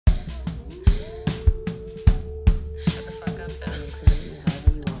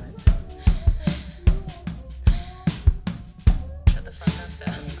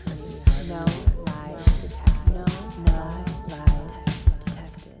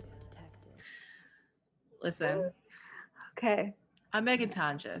Listen, Okay. I'm Megan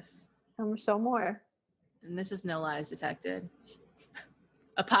Tonjes, Show more. and this is No Lies Detected,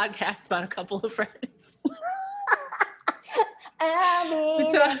 a podcast about a couple of friends.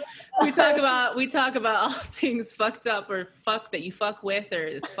 We talk about all things fucked up or fuck that you fuck with or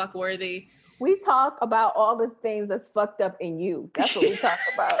it's fuck worthy. We talk about all the things that's fucked up in you. That's what we talk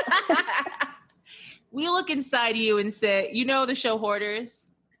about. We look inside you and say, you know the show Hoarders?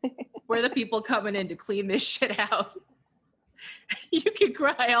 We're the people coming in to clean this shit out. You can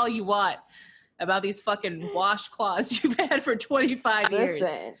cry all you want about these fucking washcloths you've had for 25 years.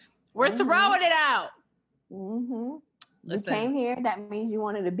 We're throwing it out. Mm-hmm. Listen, you came here, that means you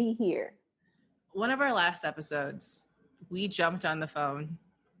wanted to be here. One of our last episodes, we jumped on the phone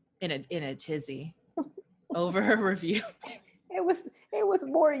in a tizzy over a review. It was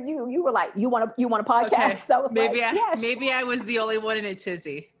more you. You were like, you want a podcast? Okay. So maybe I was the only one in a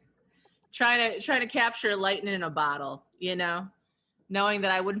tizzy. Trying to capture lightning in a bottle, you know, knowing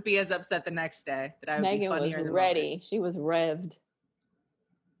that I wouldn't be as upset the next day. That I would Megan be funnier was in the ready. moment. She was revved.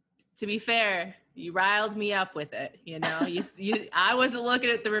 To be fair, you riled me up with it. You know, I wasn't looking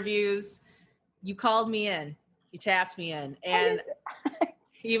at the reviews. You called me in. You tapped me in, and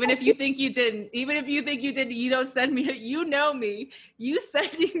even if you think you didn't, you don't send me. You know me. You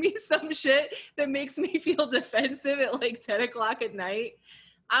sending me some shit that makes me feel defensive at like 10 o'clock at night.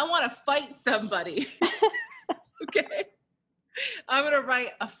 I want to fight somebody. Okay. I'm going to write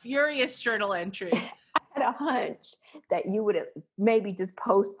a furious journal entry. I had a hunch that you would have maybe just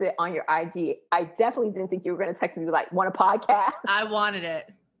posted on your IG. I definitely didn't think you were going to text me like, want a podcast? I wanted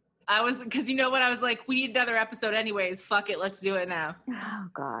it. Because you know what? I was like, we need another episode anyways. Fuck it. Let's do it now. Oh,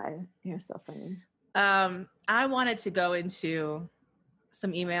 God. You're so funny. I wanted to go into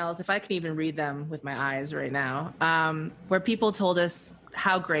some emails, if I can even read them with my eyes right now, where people told us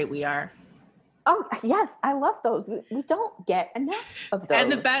how great we are. Oh, yes. I love those. We don't get enough of those.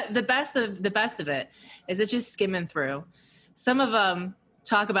 And the best of it is it's just skimming through. Some of them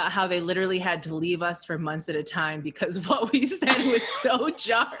talk about how they literally had to leave us for months at a time because what we said was so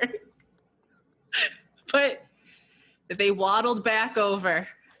jarring. But they waddled back over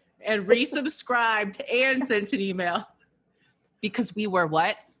and resubscribed and sent an email because we were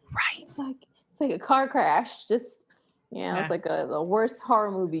what? Right. It's like a car crash. Just, it's like the worst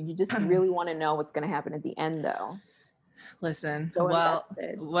horror movie. You just really want to know what's going to happen at the end, though. Listen, So well,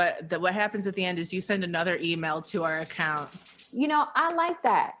 invested. what happens at the end is you send another email to our account. You know, I like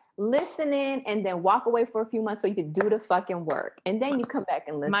that. Listen in and then walk away for a few months so you can do the fucking work. And then you come back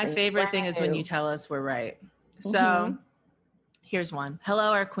and listen. My favorite thing is when you tell us we're right. So here's one.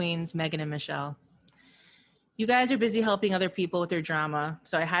 Hello, our queens, Megan and Michelle. You guys are busy helping other people with their drama,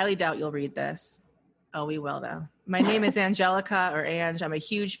 so I highly doubt you'll read this. Oh, we will, though. My name is Angelica, or Ange. I'm a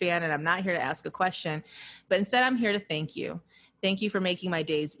huge fan, and I'm not here to ask a question, but instead I'm here to thank you. Thank you for making my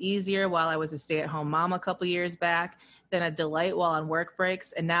days easier while I was a stay-at-home mom a couple years back, then a delight while on work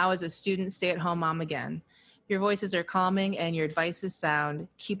breaks, and now as a student stay-at-home mom again. Your voices are calming, and your advice is sound.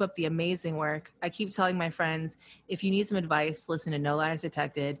 Keep up the amazing work. I keep telling my friends, if you need some advice, listen to No Lies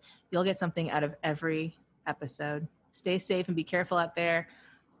Detected. You'll get something out of every episode. Stay safe and be careful out there.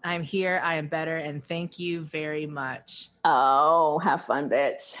 I'm here. I am better. And thank you very much. Oh, have fun,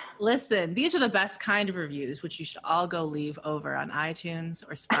 bitch. Listen, these are the best kind of reviews, which you should all go leave over on iTunes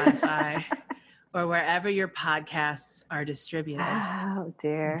or Spotify or wherever your podcasts are distributed. Oh,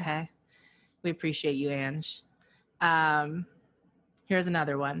 dear. Okay. We appreciate you, Ange. Here's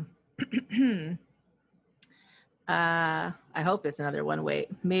another one. I hope it's another one. Wait,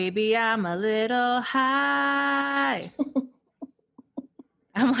 maybe I'm a little high.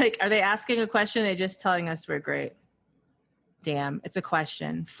 I'm like, are they asking a question? They're just telling us we're great. Damn, it's a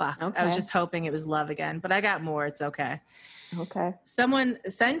question. Fuck. Okay. I was just hoping it was love again, but I got more. It's okay. Okay. Someone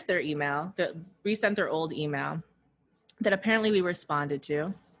sent their email, resent their old email that apparently we responded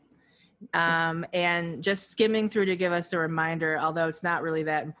to. And just skimming through to give us a reminder, although it's not really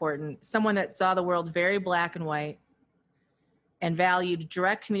that important, someone that saw the world very black and white and valued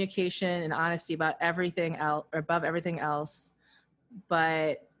direct communication and honesty about everything else, or above everything else,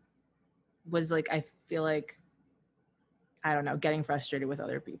 but was like, I feel like, I don't know, getting frustrated with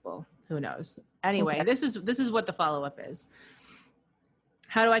other people. Who knows? Anyway, okay. This is what the follow-up is.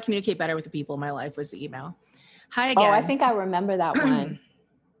 How do I communicate better with the people in my life was the email. Hi again. Oh, I think I remember that one.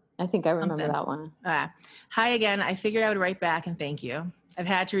 I think I remember that one. Hi again. I figured I would write back and thank you. I've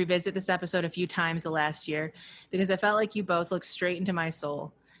had to revisit this episode a few times the last year because I felt like you both looked straight into my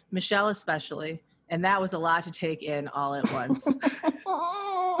soul, Michelle especially, and that was a lot to take in all at once.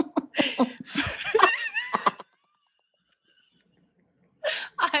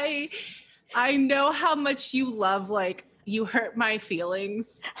 I know how much you love, like, you hurt my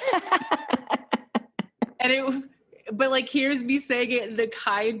feelings. But like, here's me saying it in the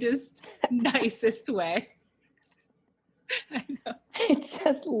kindest, nicest way. I know. I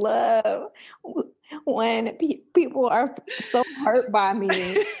just love when people are so hurt by me.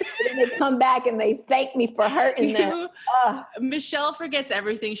 And they come back and they thank me for hurting them. Michelle forgets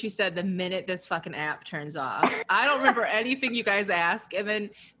everything she said the minute this fucking app turns off. I don't remember anything you guys ask. And then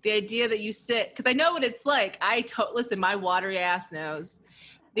the idea that you sit, because I know what it's like. Listen, my watery ass knows.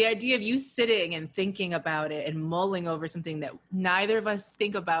 The idea of you sitting and thinking about it and mulling over something that neither of us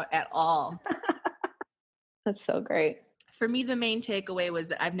think about at all. That's so great. For me, the main takeaway was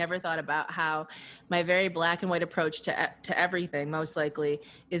that I've never thought about how my very black and white approach to everything, most likely,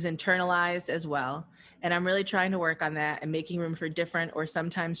 is internalized as well. And I'm really trying to work on that and making room for different or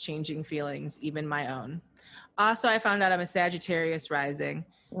sometimes changing feelings, even my own. Also, I found out I'm a Sagittarius rising,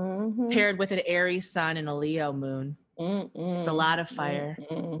 paired with an Aries sun and a Leo moon. It's a lot of fire.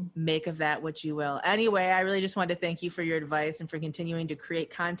 Make of that what you will. Anyway, I really just wanted to thank you for your advice and for continuing to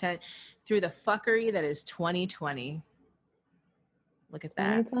create content through the fuckery that is 2020. Look at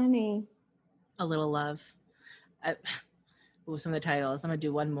that. 2020. A little love. Some of the titles. I'm going to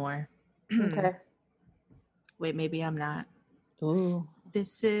do one more. Okay. Wait, maybe I'm not. Ooh.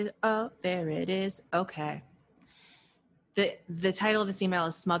 There it is. Okay. The title of this email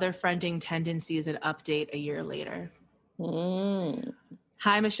is Smother Friending Tendencies, an Update a Year Later.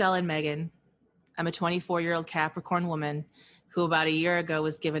 Hi, Michelle and Megan. I'm a 24-year-old Capricorn woman who about a year ago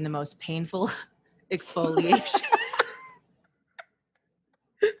was given the most painful exfoliation.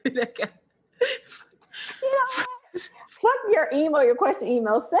 You know what? Fuck your email, your question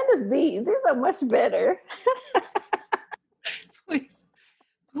email. Send us these. These are much better.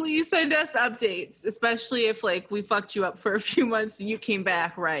 Please send us updates, especially if like we fucked you up for a few months and you came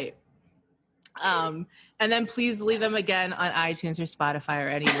back right. And then please leave them again on iTunes or Spotify or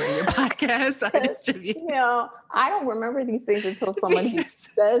anywhere your podcasts are distributed. You know, I don't remember these things until someone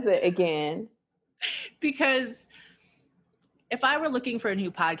says it again. Because if I were looking for a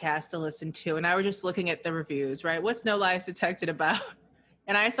new podcast to listen to and I were just looking at the reviews, right? What's No Lies Detected about?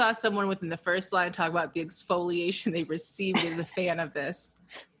 And I saw someone within the first line talk about the exfoliation they received as a fan of this.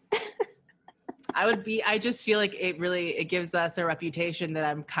 I just feel like it gives us a reputation that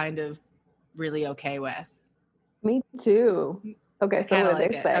I'm kind of really okay with. Me too. Okay, so what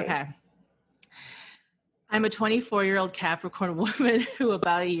did they say? Okay. I'm a 24-year-old Capricorn woman who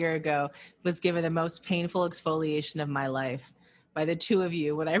about a year ago was given the most painful exfoliation of my life by the two of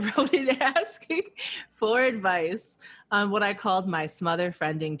you when I wrote in asking for advice on what I called my smother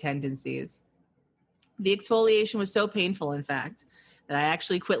friending tendencies. The exfoliation was so painful, in fact, that I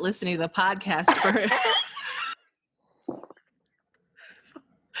actually quit listening to the podcast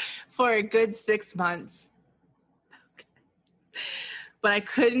for a good 6 months. But I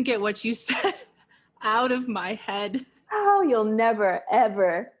couldn't get what you said out of my head. Oh, you'll never,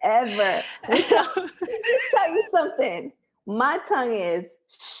 ever, ever. Let me tell you something. My tongue is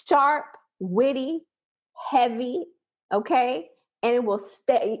sharp, witty, heavy, okay? And it will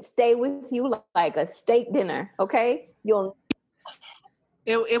stay with you like a steak dinner, okay?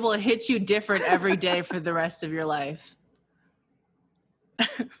 It will hit you different every day for the rest of your life.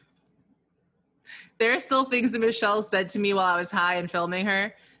 There are still things that Michelle said to me while I was high and filming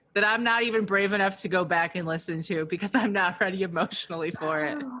her that I'm not even brave enough to go back and listen to because I'm not ready emotionally for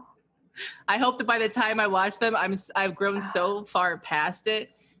it. I hope that by the time I watch them, I've grown so far past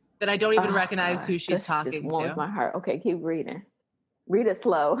it that I don't even recognize who she's talking to. This warms my heart. Okay, keep reading. Read it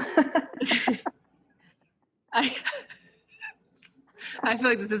slow. I feel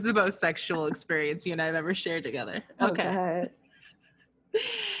like this is the most sexual experience you and I have ever shared together. Okay.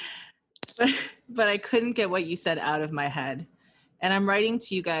 But I couldn't get what you said out of my head. And I'm writing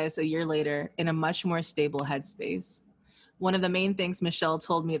to you guys a year later in a much more stable headspace. One of the main things Michelle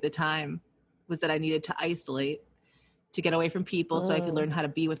told me at the time was that I needed to isolate to get away from people so I could learn how to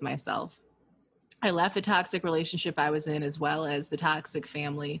be with myself. I left the toxic relationship I was in as well as the toxic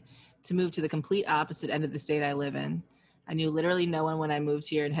family to move to the complete opposite end of the state I live in. I knew literally no one when I moved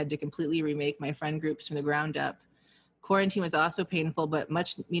here and had to completely remake my friend groups from the ground up. Quarantine was also painful, but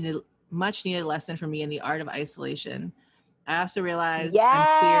much needed lesson for me in the art of isolation. I also realized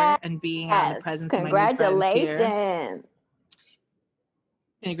I'm queer and being out in the presence of my new friends here.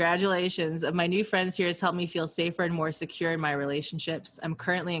 Congratulations. Of my new friends here has helped me feel safer and more secure in my relationships. I'm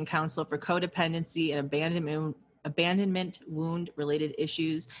currently in counsel for codependency and abandonment wound related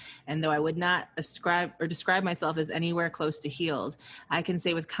issues. And though I would not describe myself as anywhere close to healed, I can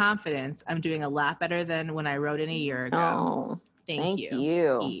say with confidence I'm doing a lot better than when I wrote in a year ago. Oh, thank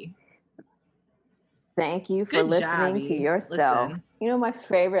you. E. Thank you for Good listening job, to E. yourself. Listen. You know, my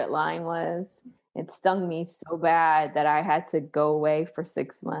favorite line was, it stung me so bad that I had to go away for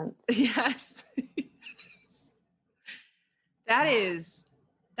 6 months. Yes.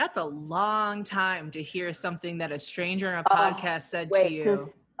 That's a long time to hear something that a stranger in a podcast said to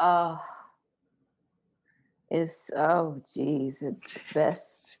you. Geez, it's the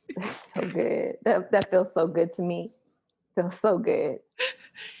best. It's so good. That feels so good to me. Feels so good.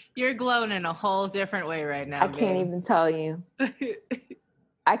 You're glowing in a whole different way right now. I can't even tell you.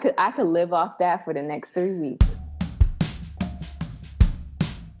 I could live off that for the next 3 weeks.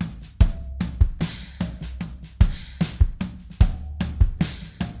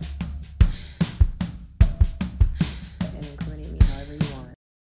 And incriminate me however you want.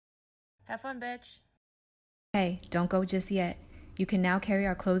 Have fun, bitch. Hey, don't go just yet. You can now carry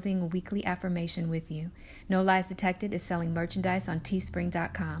our closing weekly affirmation with you. No Lies Detected is selling merchandise on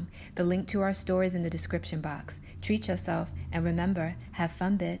teespring.com. The link to our store is in the description box. Treat yourself, and remember, have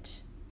fun, bitch.